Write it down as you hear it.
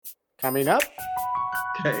Coming up.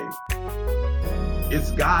 Okay. It's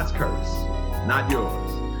God's curse, not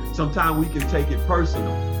yours. Sometimes we can take it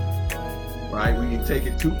personal, right? We can take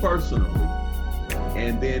it too personally.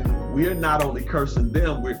 And then we're not only cursing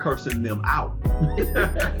them, we're cursing them out.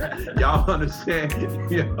 Y'all understand?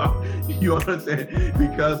 You understand?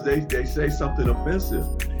 Because they say something offensive.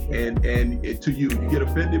 And to you get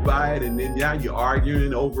offended by it, and then now you're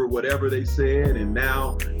arguing over whatever they said, and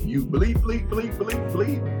now you bleep.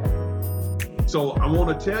 So I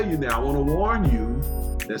want to tell you now, I want to warn you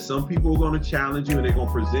that some people are going to challenge you and they're going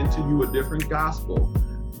to present to you a different gospel.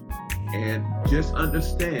 And just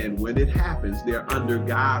understand, when it happens, they're under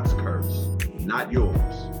God's curse, not yours.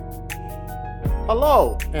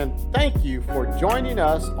 Hello, and thank you for joining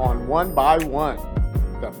us on One by One,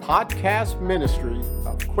 the podcast ministry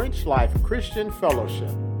of Quench Life Christian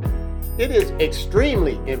Fellowship. It is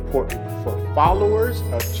extremely important for followers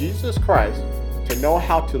of Jesus Christ to know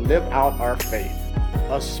how to live out our faith,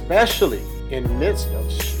 especially in the midst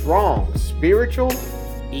of strong spiritual,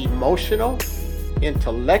 emotional,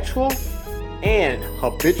 intellectual, and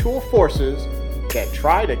habitual forces that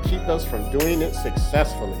try to keep us from doing it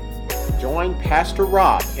successfully. Join Pastor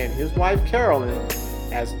Rob and his wife Carolyn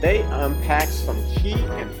as they unpack some key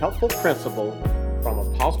and helpful principles from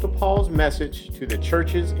Apostle Paul's message to the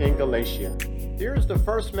churches in Galatia. Here's the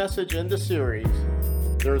first message in the series: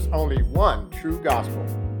 there's only one true gospel.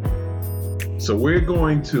 So we're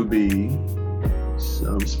going to be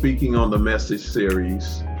speaking on the message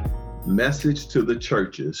series, Message to the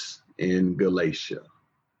Churches in Galatia.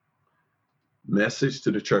 Message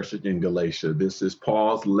to the churches in Galatia. This is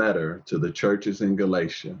Paul's letter to the churches in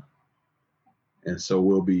Galatia. And so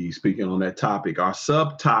we'll be speaking on that topic. Our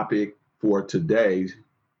subtopic for today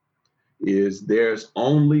is there's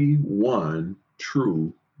only one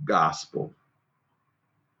true gospel.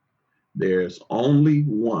 There's only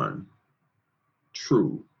one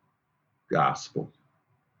true gospel.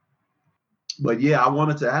 But yeah, I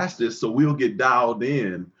wanted to ask this so we'll get dialed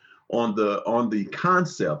in on the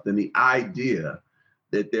concept and the idea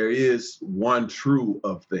that there is one true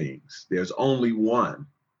of things. There's only one.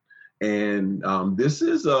 And this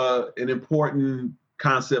is an important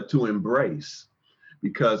concept to embrace,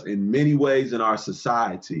 because in many ways in our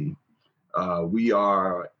society, we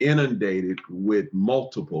are inundated with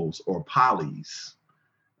multiples or polys.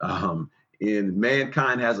 And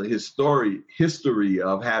mankind has a history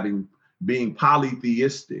of being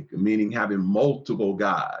polytheistic, meaning having multiple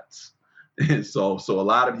gods. And so a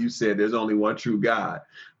lot of you said there's only one true God.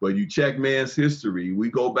 But you check man's history, we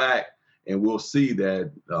go back and we'll see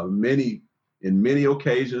that in many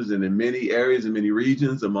occasions and in many areas, in many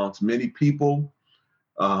regions, amongst many people,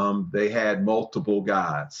 they had multiple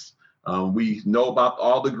gods. We know about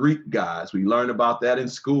all the Greek gods. We learned about that in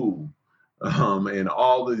school, and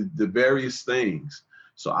all the various things.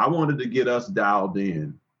 So I wanted to get us dialed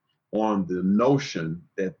in on the notion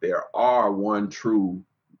that there are one,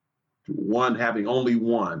 having only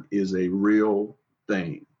one is a real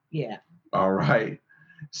thing. Yeah. All right.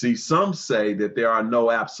 See, some say that there are no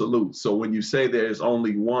absolutes. So when you say there's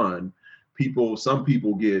only one, some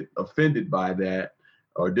people get offended by that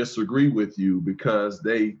or disagree with you, because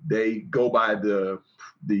they go by the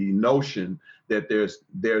notion that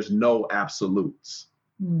there's no absolutes.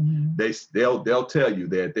 Mm-hmm. They'll tell you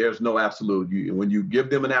that there's no absolute. When you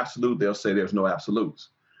give them an absolute, they'll say there's no absolutes.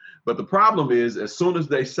 But the problem is, as soon as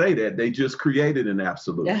they say that, they just created an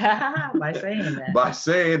absolute. By saying that. By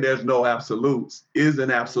saying there's no absolutes is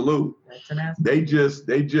an absolute. That's an absolute.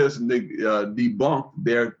 They just debunk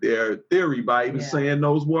their theory by even saying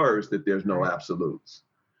those words, that there's no absolutes.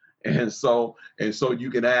 And so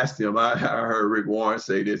you can ask them. I heard Rick Warren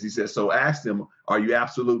say this. He said, so ask them, are you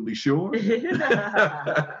absolutely sure?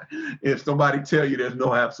 If somebody tell you there's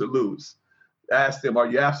no absolutes, ask them, are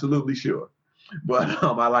you absolutely sure? But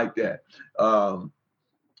I like that.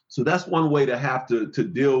 So that's one way to have to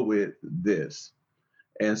deal with this.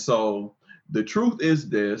 And so the truth is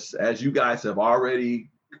this, as you guys have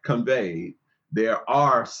already conveyed, there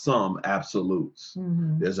are some absolutes.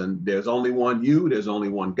 Mm-hmm. There's only one you, there's only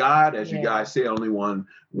one God, as you guys say, only one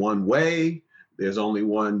way. There's only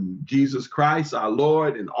one Jesus Christ, our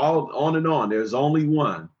Lord, and all on and on. There's only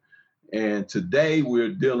one. And today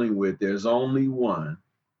we're dealing with there's only one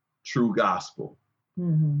true gospel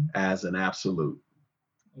as an absolute.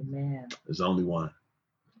 Amen. There's only one.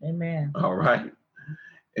 Amen. All right.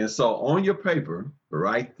 And so on your paper,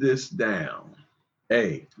 write this down.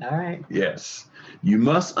 A. All right. Yes. You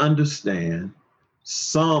must understand,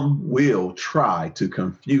 some will try to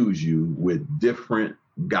confuse you with different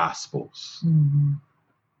gospels. Mm-hmm.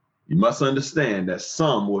 You must understand that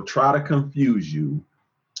some will try to confuse you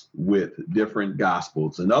with different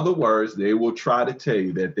gospels. In other words, they will try to tell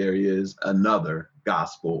you that there is another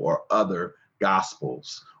gospel or other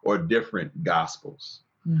gospels or different gospels.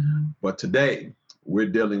 Mhm. But today we're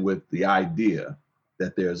dealing with the idea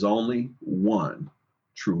that there's only one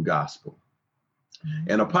true gospel.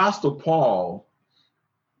 And Apostle Paul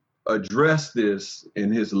addressed this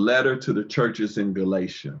in his letter to the churches in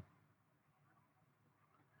Galatia.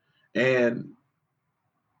 And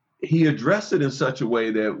he addressed it in such a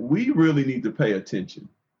way that we really need to pay attention,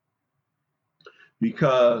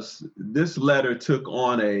 because this letter took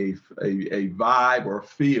on a vibe or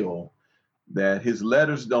feel that his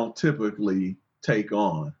letters don't typically take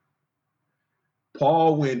on.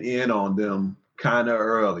 Paul went in on them kind of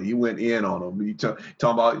early. He went in on them. He talking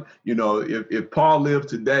about, if Paul lived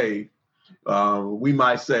today, we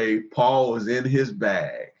might say Paul was in his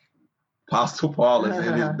bag. Apostle Paul is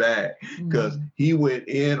in his bag, because he went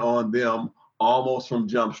in on them almost from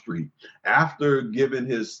Jump Street. After giving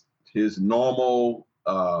his normal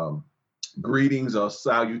greetings or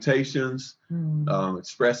salutations,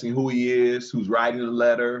 expressing who he is, who's writing the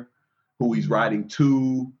letter, who he's writing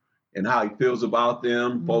to, and how he feels about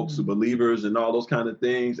them, folks, the believers, and all those kind of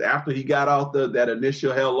things. After he got out that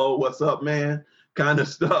initial hello, what's up, man, kind of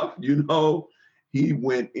stuff, he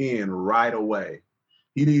went in right away.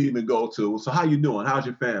 He didn't even go to, so how you doing? How's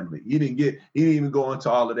your family? He didn't even go into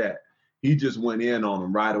all of that. He just went in on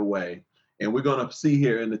them right away. And we're going to see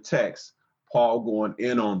here in the text, Paul going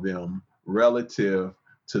in on them relative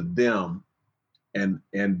to them and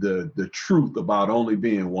the truth about only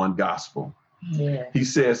being one gospel. Yeah. He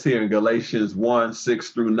says here in Galatians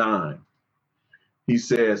 1:6-9, he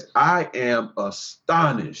says, I am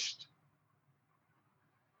astonished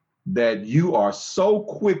that you are so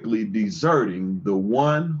quickly deserting the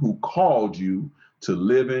one who called you to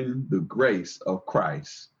live in the grace of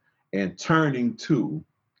Christ and turning to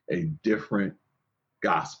a different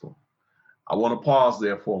gospel. I want to pause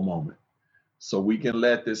there for a moment so we can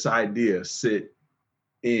let this idea sit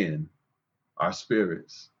in our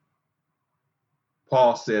spirits.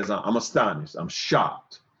 Paul says, I'm astonished. I'm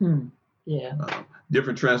shocked. Yeah.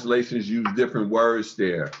 Different translations use different words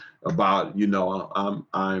there about,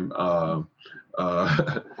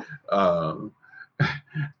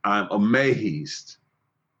 I'm amazed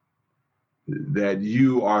that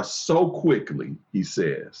you are so quickly, he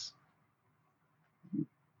says,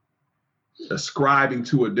 ascribing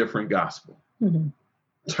to a different gospel,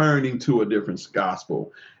 turning to a different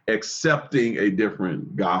gospel, accepting a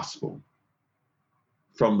different gospel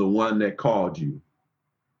from the one that called you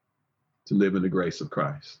to live in the grace of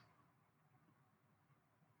Christ.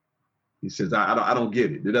 He says, I don't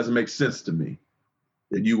get it. It doesn't make sense to me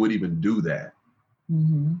that you would even do that.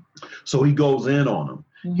 So he goes in on them.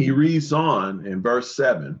 He reads on in verse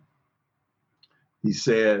 7. He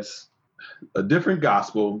says, a different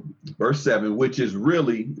gospel, verse 7, which is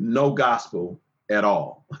really no gospel at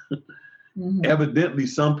all. Evidently,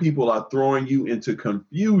 some people are throwing you into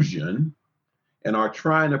confusion and are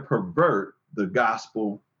trying to pervert the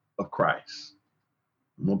gospel of Christ.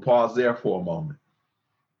 I'm going to pause there for a moment.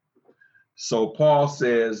 So Paul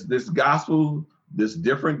says this gospel, this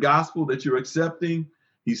different gospel that you're accepting,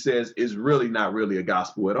 he says, is really not really a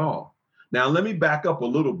gospel at all. Now, let me back up a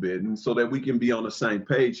little bit and so that we can be on the same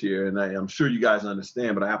page here. And I'm sure you guys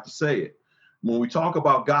understand, but I have to say it. When we talk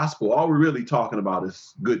about gospel, all we're really talking about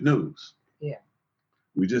is good news. Yeah.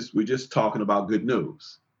 We're just talking about good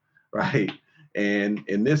news, right? And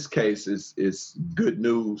in this case, it's good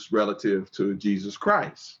news relative to Jesus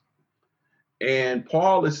Christ. And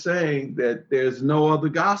Paul is saying that there's no other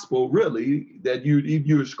gospel really, that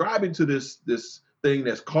you're ascribing to this thing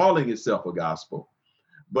that's calling itself a gospel,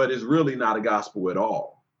 but it's really not a gospel at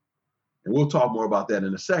all. And we'll talk more about that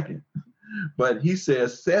in a second. But he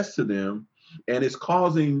says to them, and it's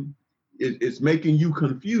making you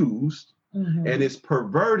confused, and it's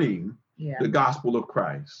perverting the gospel of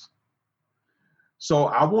Christ. So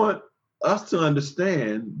I want us to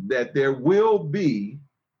understand that there will be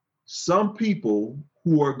some people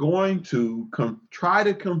who are going to try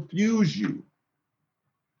to confuse you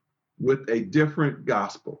with a different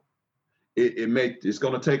gospel. It's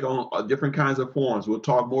going to take on different kinds of forms. We'll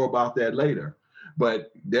talk more about that later.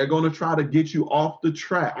 But they're going to try to get you off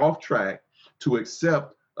track to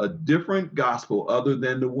accept a different gospel other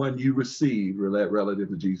than the one you received relative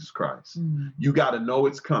to Jesus Christ. You got to know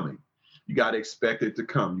it's coming. You got to expect it to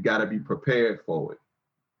come. You got to be prepared for it.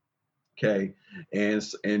 Okay.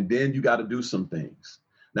 And then you got to do some things.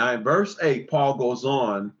 Now in verse 8, Paul goes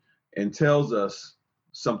on and tells us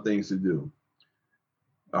some things to do.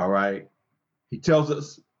 All right. He tells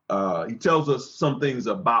us some things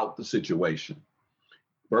about the situation.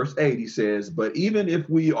 Verse 8, he says, but even if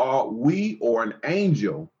we or an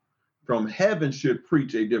angel from heaven should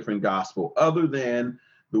preach a different gospel other than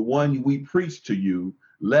the one we preach to you,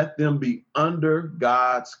 let them be under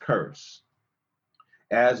God's curse.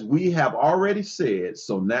 As we have already said,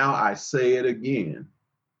 so now I say it again.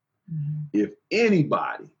 If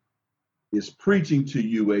anybody is preaching to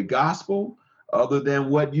you a gospel other than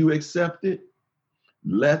what you accepted,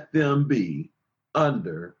 let them be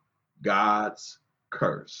under God's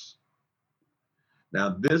curse.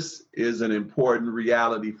 Now, this is an important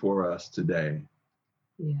reality for us today.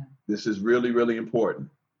 Yeah. This is really, really important.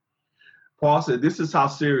 Paul said, this is how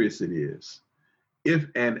serious it is. If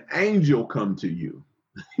an angel come to you,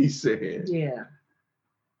 he said, Yeah.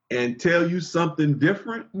 and tell you something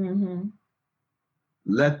different,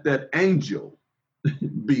 let that angel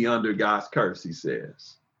be under God's curse, he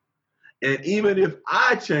says. And even if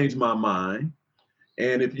I change my mind,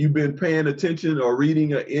 and if you've been paying attention or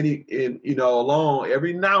reading along,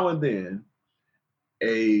 every now and then,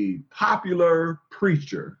 a popular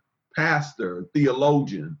preacher, pastor,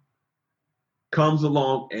 theologian comes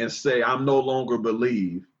along and say, I'm no longer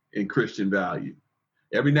believe in Christian value.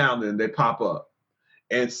 Every now and then they pop up.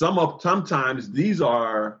 And sometimes these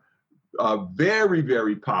are very,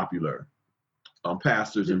 very popular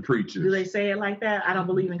pastors and preachers. Do they say it like that? I don't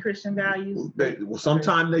believe in Christian values.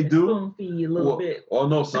 Sometimes they do. Spoon feed a little bit. Oh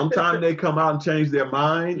no, sometimes they come out and change their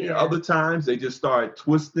mind. Yeah. Other times they just start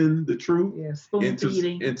twisting the truth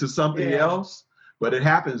into something else. But it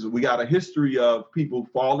happens. We got a history of people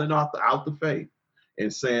falling out the faith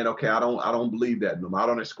and saying, okay, I don't believe that. I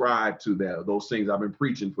don't ascribe to that. Those things I've been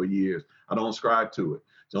preaching for years. I don't ascribe to it.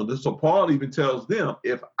 So Paul even tells them,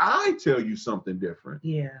 if I tell you something different,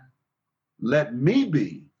 let me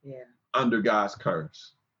be under God's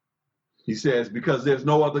curse. He says, because there's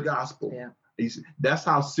no other gospel. That's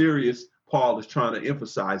how serious Paul is trying to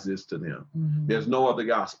emphasize this to them. There's no other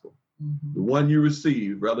gospel. The one you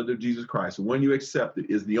receive, relative to Jesus Christ, the one you accepted,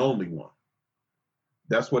 is the only one.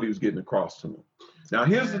 That's what he was getting across to them. Now,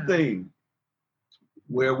 here's the thing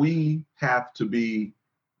where we have to be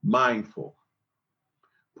mindful.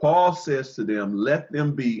 Paul says to them, let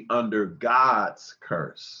them be under God's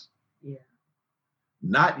curse.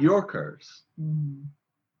 Not your curse.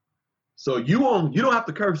 So you don't have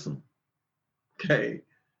to curse them. Okay.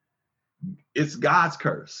 It's God's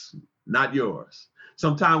curse, not yours.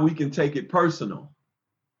 Sometimes we can take it personal,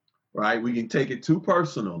 right? We can take it too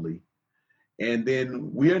personally. And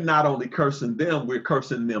then we're not only cursing them, we're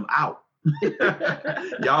cursing them out.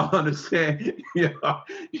 Y'all understand?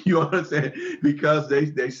 You understand? Because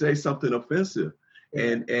they say something offensive.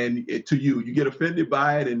 And to you get offended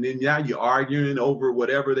by it, and then now you're arguing over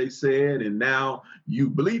whatever they said, and now you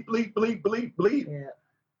bleep, bleep, bleep, bleep, bleep.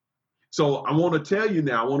 So I want to tell you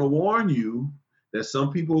now, I want to warn you that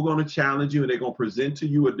some people are going to challenge you and they're going to present to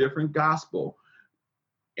you a different gospel.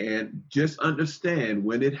 And just understand,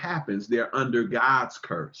 when it happens, they're under God's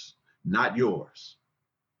curse, not yours,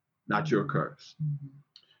 not your curse.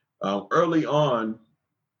 Early on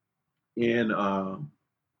in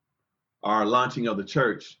our launching of the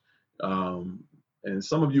church, and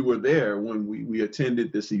some of you were there when we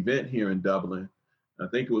attended this event here in Dublin. I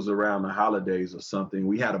think it was around the holidays or something.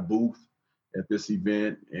 We had a booth at this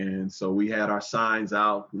event, and so we had our signs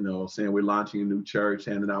out, saying we're launching a new church,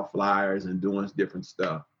 handing out flyers and doing different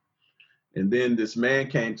stuff. And then this man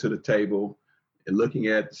came to the table and looking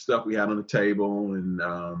at the stuff we had on the table and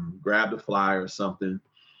grabbed a flyer or something.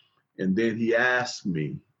 And then he asked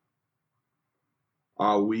me,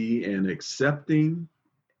 are we an accepting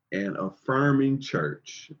and affirming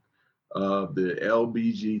church of the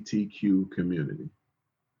LGBTQ community?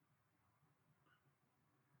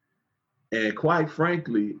 And quite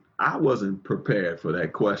frankly, I wasn't prepared for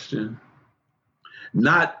that question.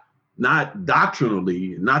 Not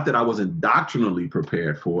doctrinally, not that I wasn't doctrinally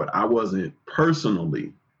prepared for it. I wasn't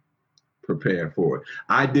personally prepared for it.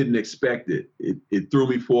 I didn't expect it. It threw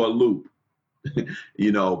me for a loop,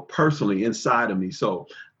 personally inside of me. So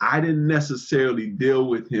I didn't necessarily deal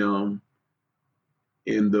with him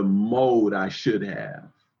in the mode I should have,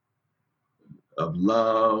 of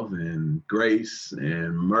love and grace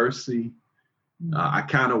and mercy. I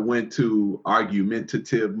kind of went to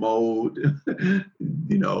argumentative mode,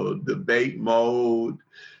 debate mode,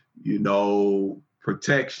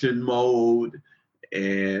 protection mode.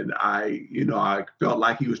 And I felt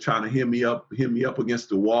like he was trying to hit me up against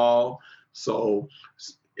the wall. So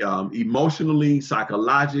emotionally,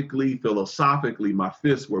 psychologically, philosophically, my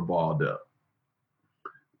fists were balled up.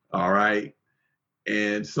 All right.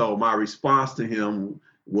 And so my response to him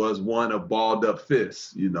was one of balled up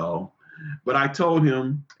fists, But I told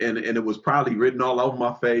him, and it was probably written all over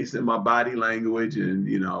my face and my body language. And,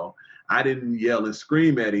 you know, I didn't yell and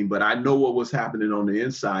scream at him, but I know what was happening on the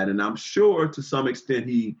inside. And I'm sure to some extent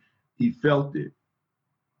he felt it.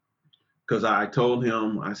 Because I told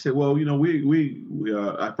him, I said, well, you know, we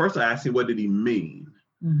at first I asked him, what did he mean?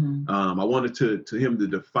 I wanted to him to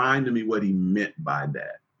define to me what he meant by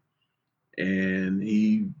that. And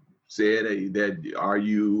he said that,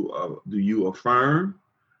 do you affirm,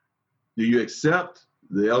 do you accept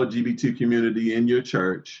the LGBT community in your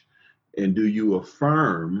church? And do you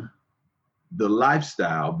affirm the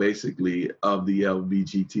lifestyle, basically, of the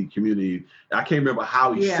LGBT community? I can't remember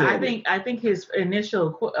how he said it. I think his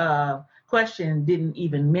initial question didn't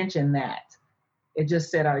even mention that. It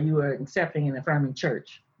just said, are you accepting and affirming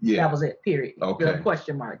church? Yeah. That was it, period. Okay. The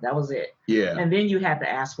question mark, that was it. Yeah. And then you had to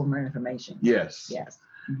ask for more information. Yes. Yes.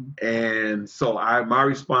 And so my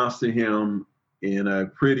response to him in a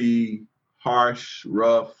pretty harsh,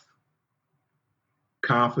 rough,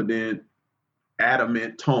 confident,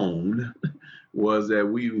 adamant tone was that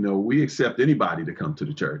we accept anybody to come to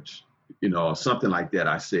the church, something like that.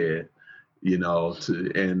 I said,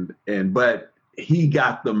 but he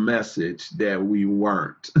got the message that we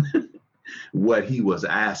weren't what he was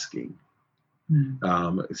asking.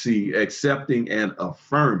 Accepting and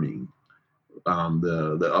affirming,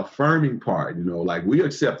 the affirming part, like we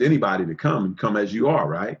accept anybody to come as you are,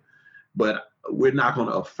 right? But we're not going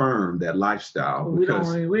to affirm that lifestyle. We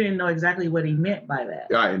didn't know exactly what he meant by that.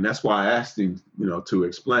 Right, and that's why I asked him, to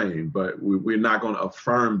explain. But we're not going to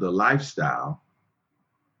affirm the lifestyle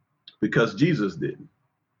because Jesus didn't,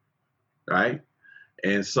 right?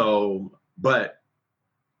 And so, but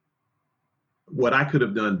what I could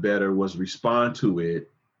have done better was respond to it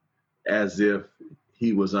as if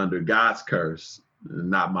he was under God's curse,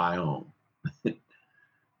 not my own.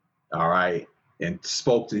 All right. And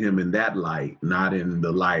spoke to him in that light, not in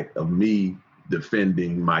the light of me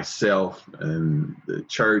defending myself and the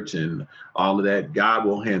church and all of that. God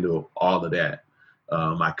will handle all of that.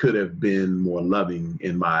 I could have been more loving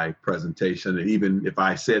in my presentation, and even if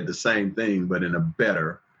I said the same thing, but in a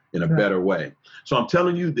better way. So I'm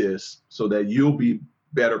telling you this so that you'll be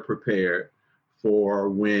better prepared for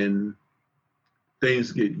when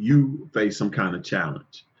you face some kind of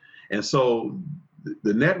challenge. And so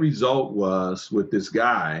the net result was with this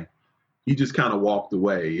guy, he just kind of walked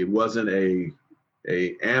away. It wasn't a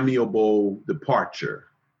amiable departure.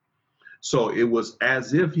 So it was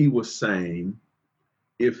as if he was saying,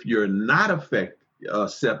 if you're not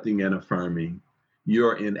accepting and affirming,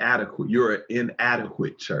 you're inadequate. You're an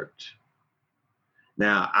inadequate church.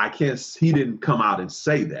 Now, he didn't come out and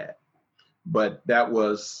say that, but that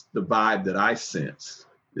was the vibe that I sensed,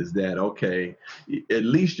 is that, okay, at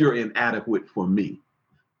least you're inadequate for me.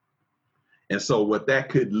 And so what that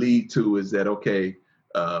could lead to is that, okay,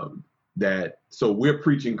 so we're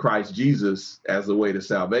preaching Christ Jesus as the way to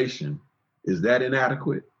salvation. Is that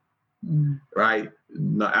inadequate? Right?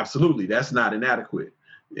 No, absolutely. That's not inadequate.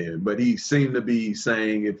 Yeah, but he seemed to be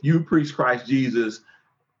saying, if you preach Christ Jesus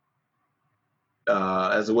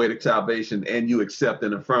as a way to salvation and you accept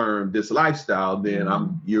and affirm this lifestyle,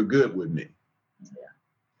 then you're good with me.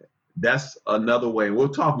 Yeah. That's another way. We'll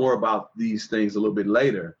talk more about these things a little bit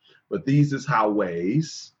later, but these is how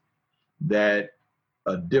ways that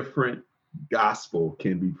a different gospel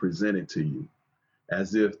can be presented to you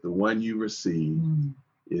as if the one you receive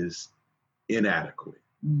is inadequate.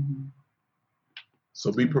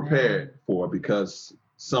 So be prepared for it, because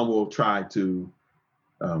some will try to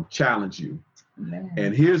challenge you.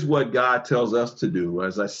 And here's what God tells us to do.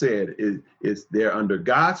 As I said, is they're under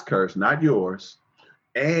God's curse, not yours.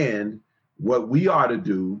 And what we are to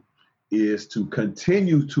do is to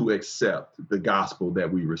continue to accept the gospel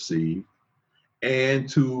that we receive and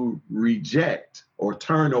to reject or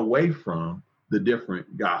turn away from the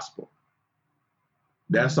different gospel.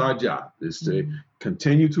 That's our job, is to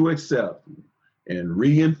continue to accept and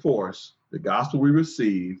reinforce the gospel we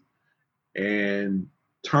receive and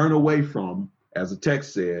turn away from, as the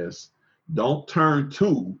text says, don't turn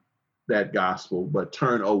to that gospel, but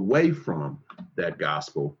turn away from that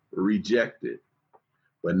gospel, reject it.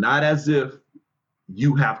 But not as if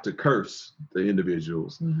you have to curse the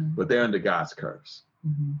individuals, but they're under God's curse.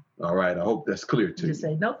 All right, I hope that's clear to you. Just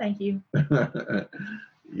say, no, thank you.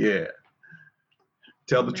 Yeah.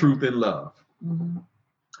 Tell the truth in love.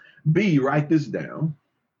 B, write this down.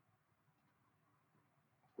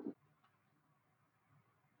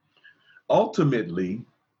 Ultimately,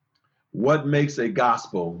 what makes a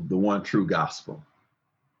gospel the one true gospel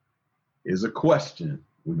is a question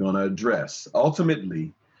we're going to address.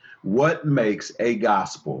 Ultimately, what makes a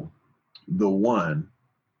gospel the one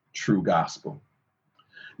true gospel.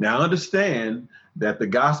 Now understand that the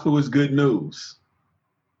gospel is good news.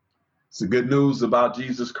 It's the good news about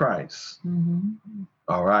Jesus Christ.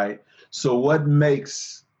 All right. So what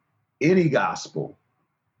makes any gospel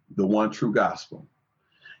the one true gospel?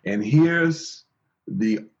 And here's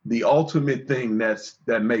the ultimate thing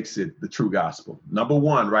that makes it the true gospel. Number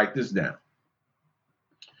one, write this down.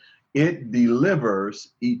 It delivers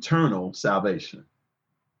eternal salvation.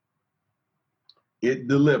 It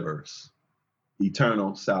delivers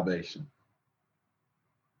eternal salvation.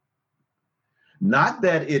 Not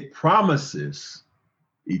that it promises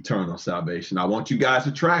eternal salvation. I want you guys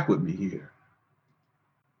to track with me here.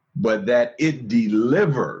 But that it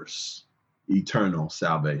delivers eternal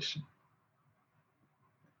salvation.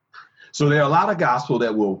 So there are a lot of gospel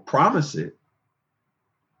that will promise it.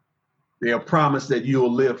 They'll promise that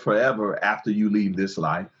you'll live forever after you leave this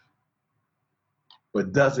life.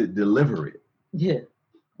 But does it deliver it? Yeah.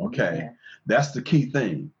 Okay. Yeah. That's the key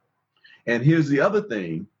thing. And here's the other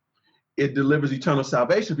thing. It delivers eternal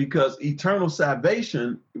salvation because eternal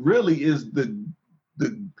salvation really is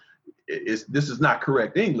this is not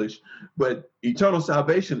correct English, but eternal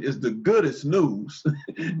salvation is the goodest news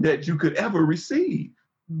that you could ever receive.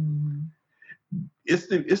 It's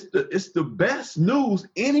the best news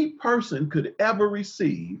any person could ever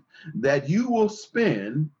receive, that you will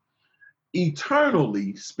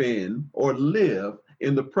eternally spend or live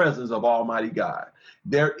in the presence of Almighty God.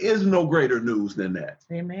 There is no greater news than that.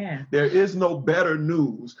 Amen. There is no better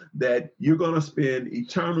news that you're going to spend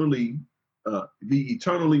eternally, be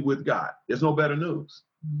eternally with God. There's no better news.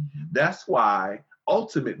 That's why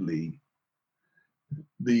ultimately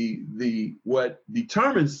what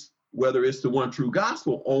determines whether it's the one true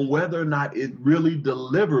gospel on whether or not it really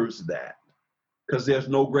delivers that, because there's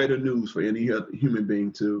no greater news for any other human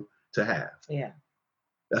being to have. Yeah.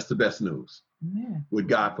 That's the best news. Amen. With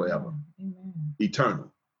God forever. Amen.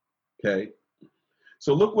 Eternal. Okay.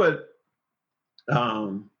 So look what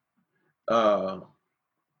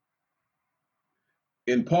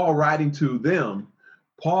in Paul writing to them,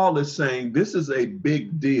 Paul is saying this is a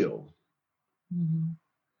big deal.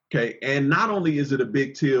 Okay. And not only is it a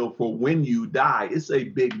big deal for when you die, it's a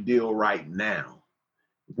big deal right now.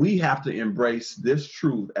 We have to embrace this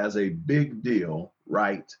truth as a big deal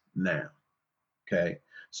right now. Okay.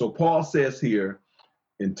 So Paul says here,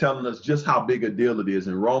 in telling us just how big a deal it is,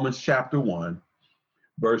 in Romans chapter 1,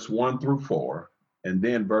 verse 1 through 4, and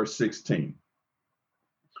then verse 16.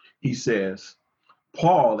 He says,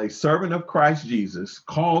 Paul, a servant of Christ Jesus,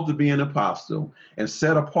 called to be an apostle and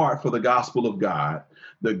set apart for the gospel of God,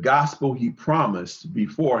 the gospel he promised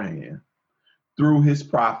beforehand through his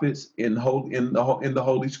prophets in the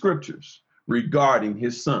Holy Scriptures regarding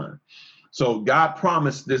his son. So God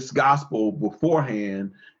promised this gospel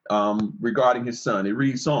beforehand regarding his son. It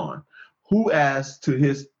reads on, who as to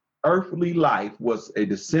his earthly life was a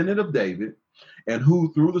descendant of David, and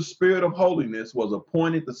who through the Spirit of holiness was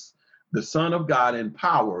appointed the Son of God in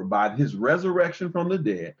power by his resurrection from the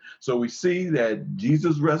dead. So we see that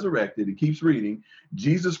Jesus resurrected. It keeps reading,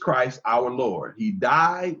 Jesus Christ our Lord. He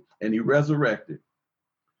died and he resurrected.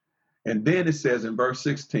 And then it says in verse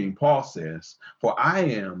 16, Paul says, for I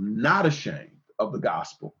am not ashamed of the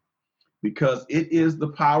gospel, because it is the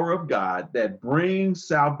power of God that brings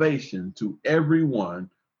salvation to everyone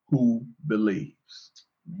who believes.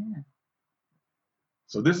 Yeah.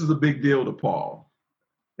 So this is a big deal to Paul.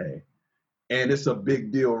 Okay. And it's a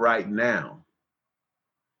big deal right now.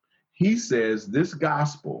 He says this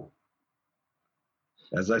gospel,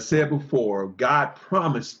 as I said before, God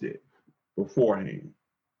promised it beforehand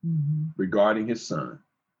regarding his son.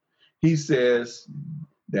 He says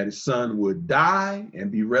that his son would die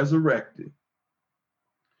and be resurrected.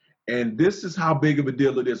 And this is how big of a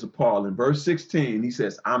deal it is to Paul. In verse 16, he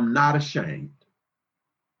says, I'm not ashamed.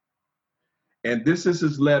 And this is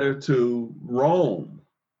his letter to Rome,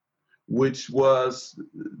 which was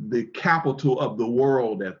the capital of the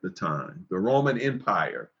world at the time. The Roman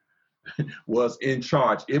Empire was in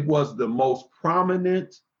charge. It was the most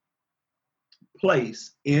prominent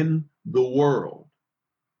place in the world.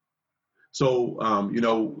 So,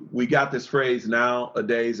 we got this phrase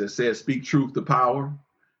nowadays that says, speak truth to power.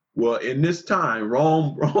 Well, in this time,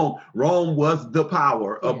 Rome was the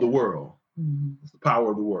power of the world. It's the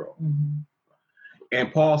power of the world.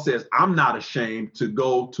 And Paul says, I'm not ashamed to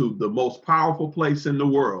go to the most powerful place in the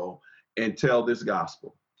world and tell this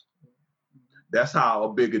gospel. That's how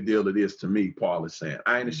big a deal it is to me, Paul is saying.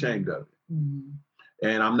 I ain't ashamed of it.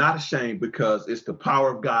 And I'm not ashamed because it's the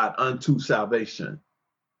power of God unto salvation.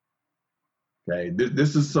 Okay,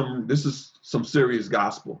 this is some serious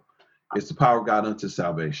gospel. It's the power of God unto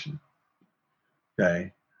salvation.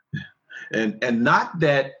 Okay. And not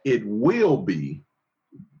that it will be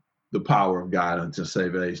the power of God unto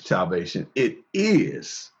salvation. It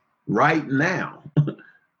is right now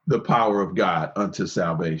the power of God unto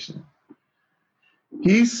salvation.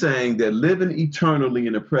 He's saying that living eternally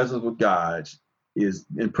in the presence of God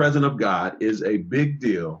is a big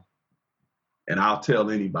deal. And I'll tell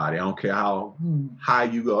anybody, I don't care how high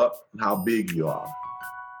you go up and how big you are,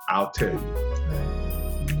 I'll tell you.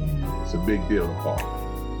 It's a big deal to Paul.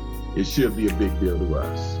 It should be a big deal to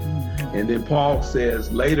us. And then Paul says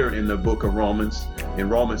later in the book of Romans, in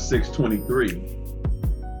Romans 6:23,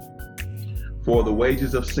 for the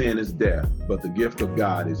wages of sin is death, but the gift of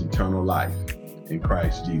God is eternal life in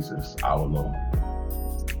Christ Jesus our Lord.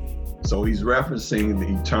 So he's referencing the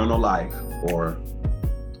eternal life or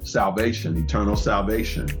salvation, eternal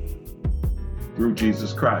salvation through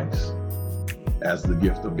Jesus Christ as the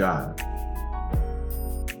gift of God.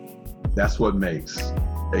 That's what makes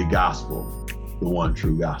a gospel the one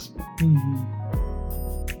true gospel.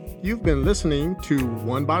 You've been listening to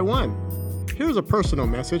One by One. Here's a personal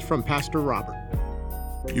message from Pastor Robert.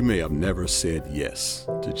 You may have never said yes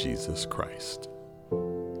to Jesus Christ.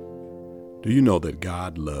 Do you know that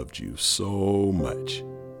God loved you so much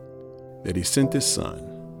that he sent his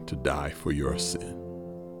son to die for your sin?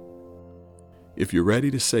 If you're ready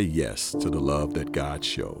to say yes to the love that God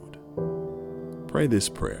showed, pray this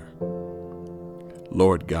prayer.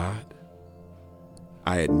 Lord God,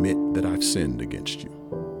 I admit that I've sinned against you.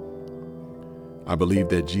 I believe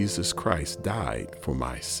that Jesus Christ died for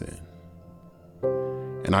my sin,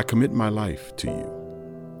 and I commit my life to you.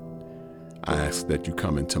 I ask that you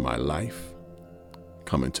come into my life,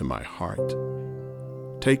 come into my heart,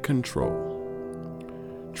 take control,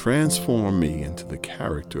 transform me into the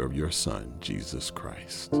character of your Son, Jesus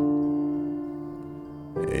Christ.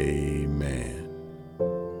 Amen.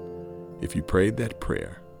 If you prayed that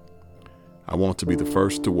prayer, I want to be the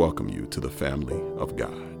first to welcome you to the family of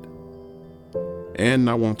God. And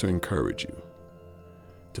I want to encourage you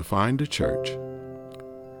to find a church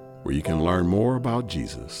where you can learn more about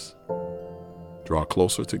Jesus, draw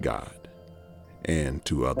closer to God, and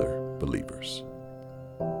to other believers.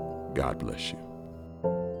 God bless you.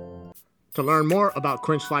 To learn more about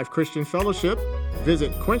Quench Life Christian Fellowship,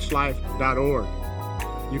 visit quenchlife.org.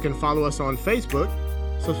 You can follow us on Facebook,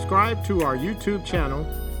 subscribe to our YouTube channel,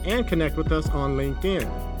 and connect with us on LinkedIn.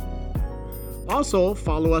 Also,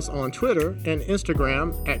 follow us on Twitter and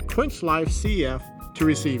Instagram at QuenchLifeCF to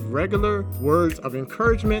receive regular words of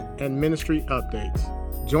encouragement and ministry updates.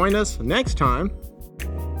 Join us next time.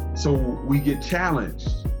 So we get challenged,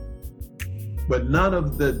 but none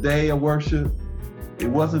of the day of worship, it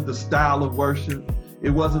wasn't the style of worship,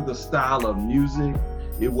 it wasn't the style of music,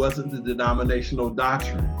 it wasn't the denominational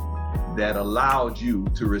doctrine that allowed you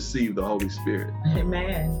to receive the Holy Spirit.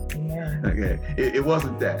 Amen. Amen. Okay, it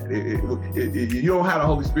wasn't that. You don't have the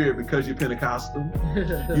Holy Spirit because you're Pentecostal.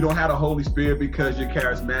 You don't have the Holy Spirit because you're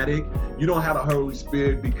charismatic. You don't have the Holy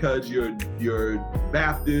Spirit because you're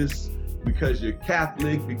Baptist, because you're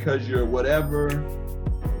Catholic, because you're whatever.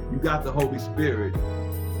 You got the Holy Spirit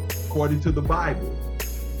according to the Bible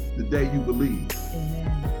the day you believe.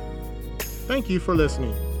 Amen. Thank you for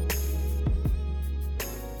listening.